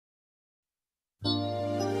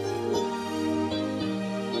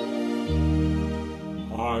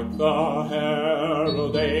Hark, the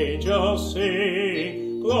herald angels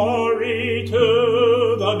sing, glory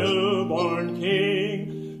to the newborn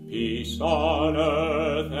King. Peace on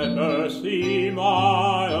earth and mercy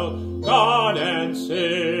mild, God and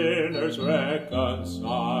sinners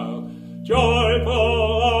reconcile. Joyful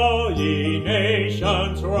all ye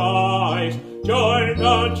nations rise, join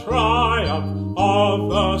the triumph of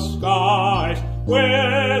the skies.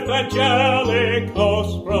 With angelic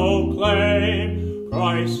hosts proclaim,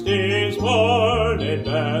 Christ is born in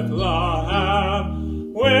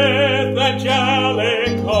Bethlehem. With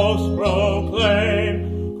angelic hosts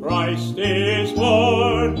proclaim, Christ is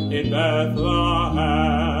born in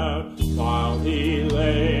Bethlehem. While he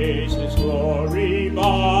lays his glory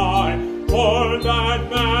by, born that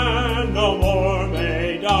man no more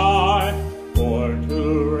may die. Born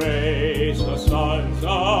to raise the sons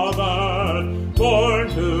of earth, born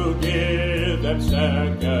to give them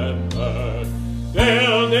second birth.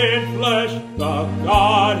 Veiled in flesh the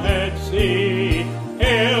Godhead see,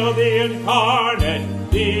 hail the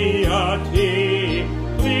incarnate deity.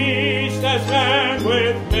 Pleased as man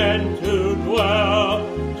with men to dwell,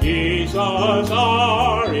 Jesus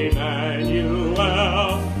our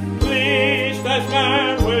Emmanuel. Pleased as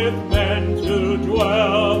man with men to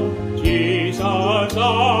dwell, Jesus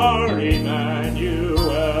our Emmanuel.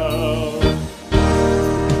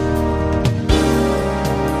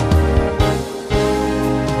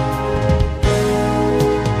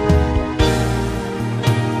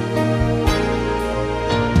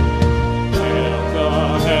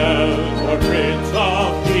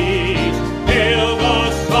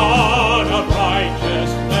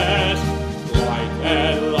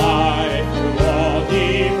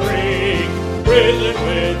 Risen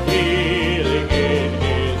with healing in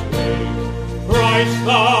his wings, Christ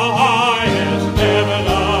the